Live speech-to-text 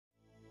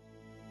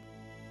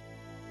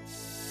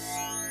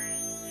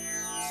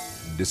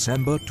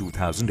December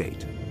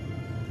 2008.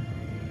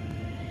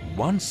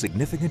 One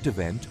significant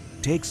event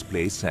takes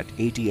place at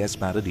ATS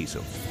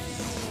Paradiso,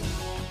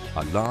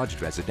 a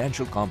large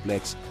residential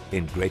complex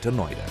in Greater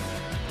Noida.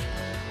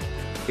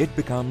 It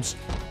becomes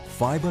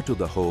Fiber to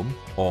the Home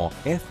or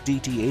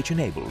FTTH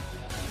enabled.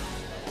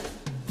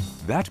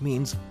 That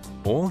means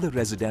all the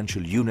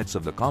residential units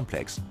of the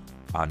complex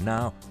are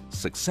now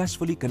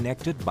successfully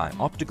connected by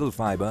optical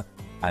fiber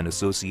and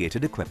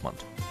associated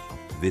equipment.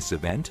 This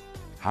event,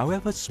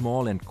 however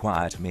small and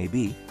quiet may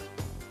be,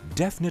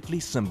 definitely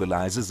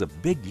symbolizes a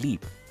big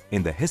leap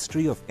in the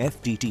history of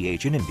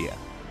FTTH in India.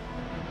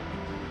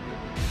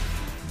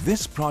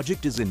 This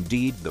project is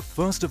indeed the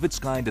first of its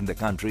kind in the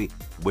country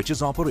which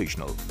is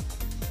operational.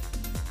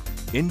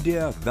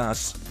 India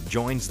thus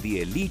joins the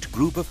elite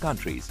group of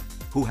countries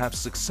who have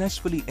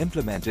successfully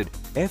implemented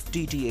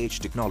FTTH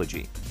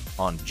technology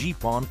on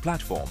GPON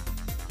platform.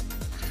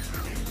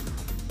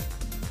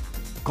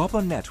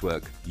 Copper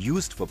network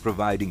used for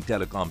providing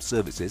telecom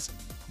services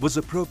was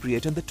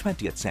appropriate in the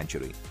 20th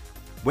century,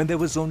 when there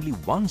was only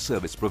one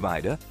service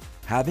provider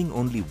having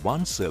only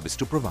one service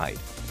to provide.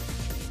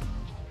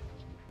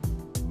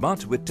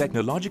 But with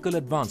technological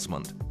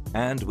advancement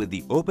and with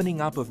the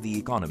opening up of the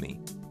economy,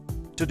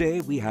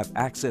 today we have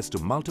access to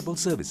multiple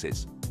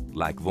services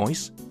like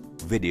voice,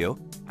 video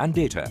and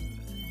data.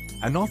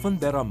 And often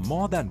there are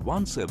more than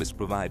one service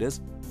providers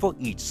for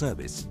each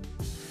service.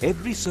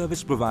 Every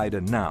service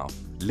provider now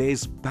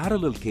lays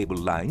parallel cable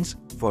lines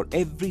for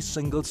every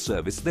single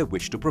service they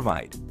wish to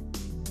provide.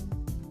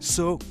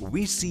 So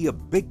we see a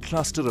big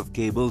cluster of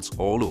cables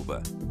all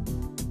over.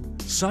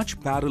 Such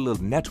parallel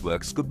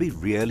networks could be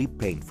really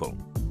painful.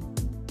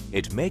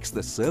 It makes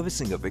the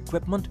servicing of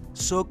equipment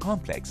so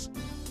complex.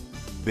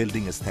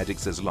 Building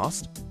aesthetics is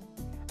lost,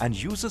 and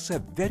users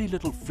have very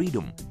little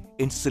freedom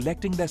in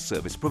selecting their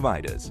service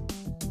providers.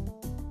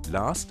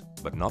 Last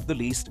but not the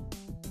least,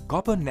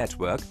 copper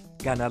network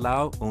can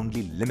allow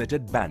only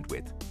limited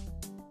bandwidth.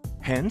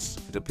 Hence,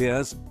 it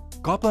appears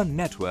copper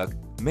network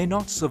may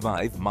not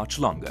survive much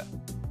longer.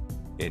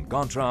 In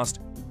contrast,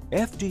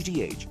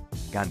 FTTH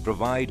can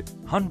provide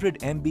 100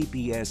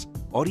 Mbps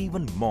or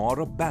even more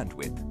of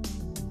bandwidth.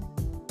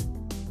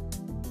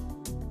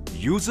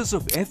 Users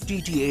of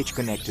FTTH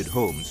connected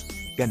homes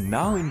can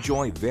now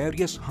enjoy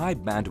various high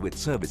bandwidth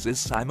services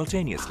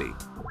simultaneously,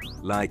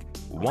 like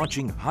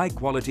watching high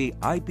quality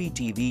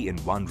IPTV in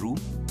one room.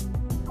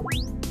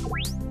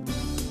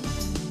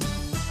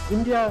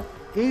 India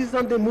is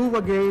on the move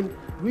again.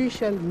 We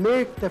shall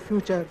make the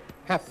future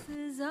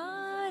happen.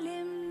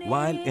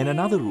 While in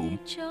another room,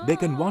 they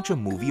can watch a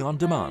movie on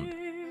demand.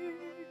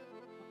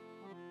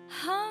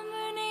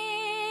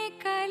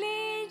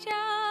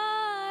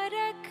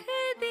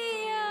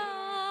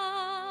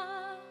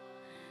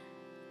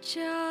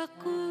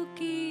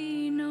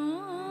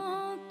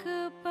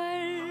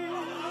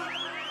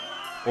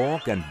 Or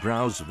can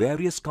browse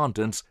various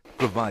contents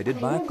provided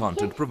by a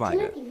content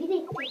provider.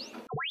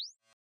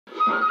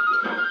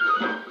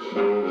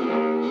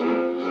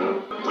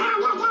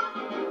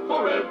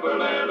 Forever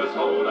let us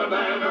hold a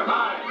banner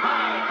high,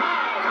 high,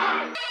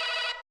 high,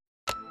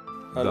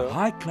 high. The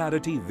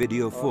high-clarity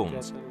video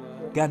phones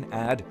can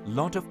add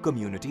lot of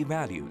community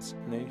values,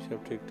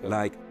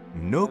 like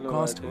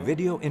no-cost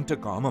video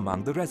intercom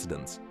among the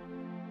residents,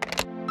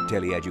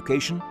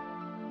 tele-education,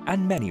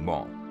 and many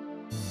more.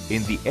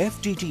 In the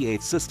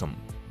FTTH system,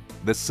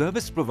 the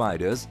service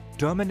providers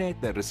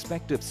terminate their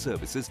respective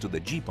services to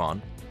the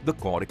GPON, the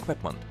core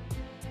equipment.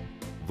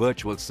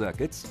 Virtual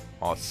circuits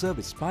or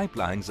service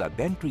pipelines are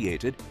then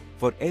created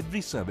for every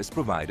service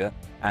provider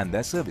and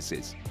their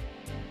services.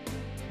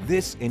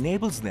 This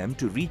enables them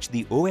to reach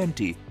the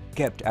ONT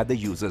kept at the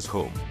user's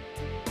home.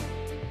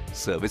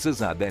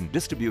 Services are then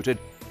distributed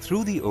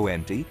through the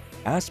ONT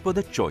as per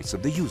the choice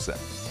of the user.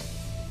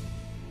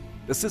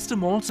 The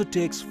system also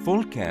takes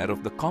full care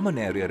of the common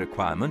area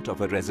requirement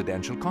of a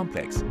residential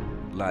complex,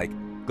 like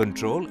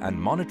control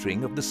and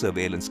monitoring of the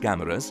surveillance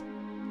cameras,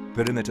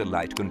 perimeter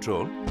light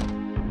control,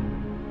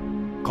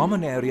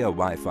 common area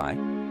Wi-Fi,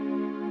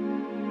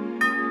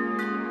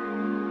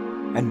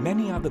 and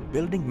many other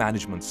building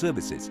management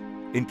services,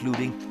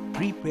 including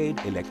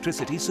prepaid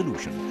electricity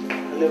solution.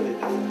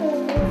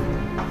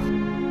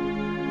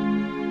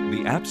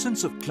 The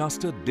absence of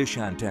clustered dish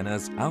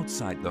antennas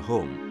outside the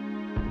home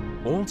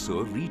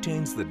also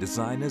retains the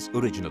designer's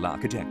original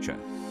architecture.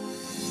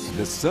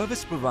 The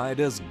service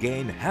providers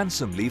gain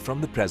handsomely from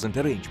the present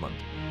arrangement.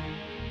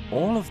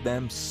 All of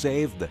them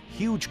save the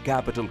huge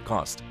capital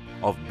cost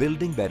of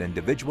building their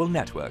individual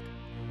network.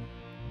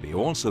 They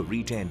also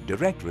retain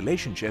direct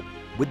relationship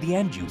with the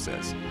end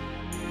users.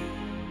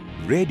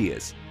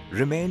 Radius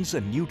remains a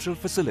neutral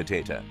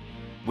facilitator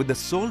with the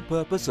sole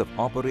purpose of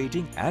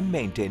operating and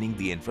maintaining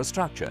the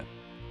infrastructure,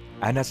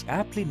 and has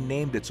aptly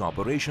named its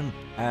operation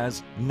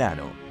as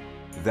NANO,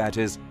 that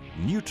is,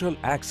 Neutral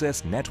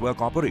Access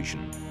Network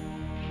Operation.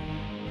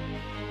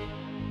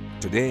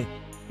 Today,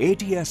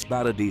 ATS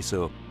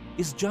Paradiso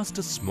is just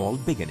a small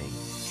beginning.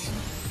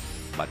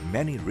 But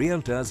many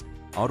realtors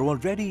are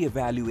already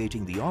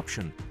evaluating the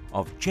option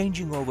of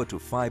changing over to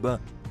fiber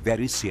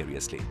very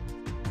seriously.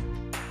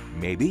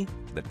 Maybe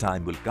the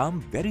time will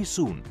come very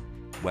soon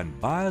when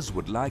buyers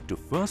would like to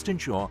first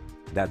ensure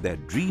that their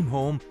dream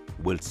home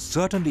will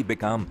certainly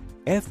become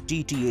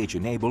FTTH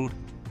enabled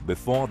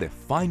before they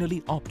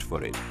finally opt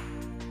for it.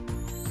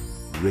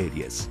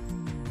 Radius,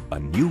 a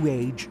new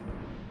age,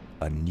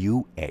 a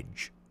new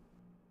edge.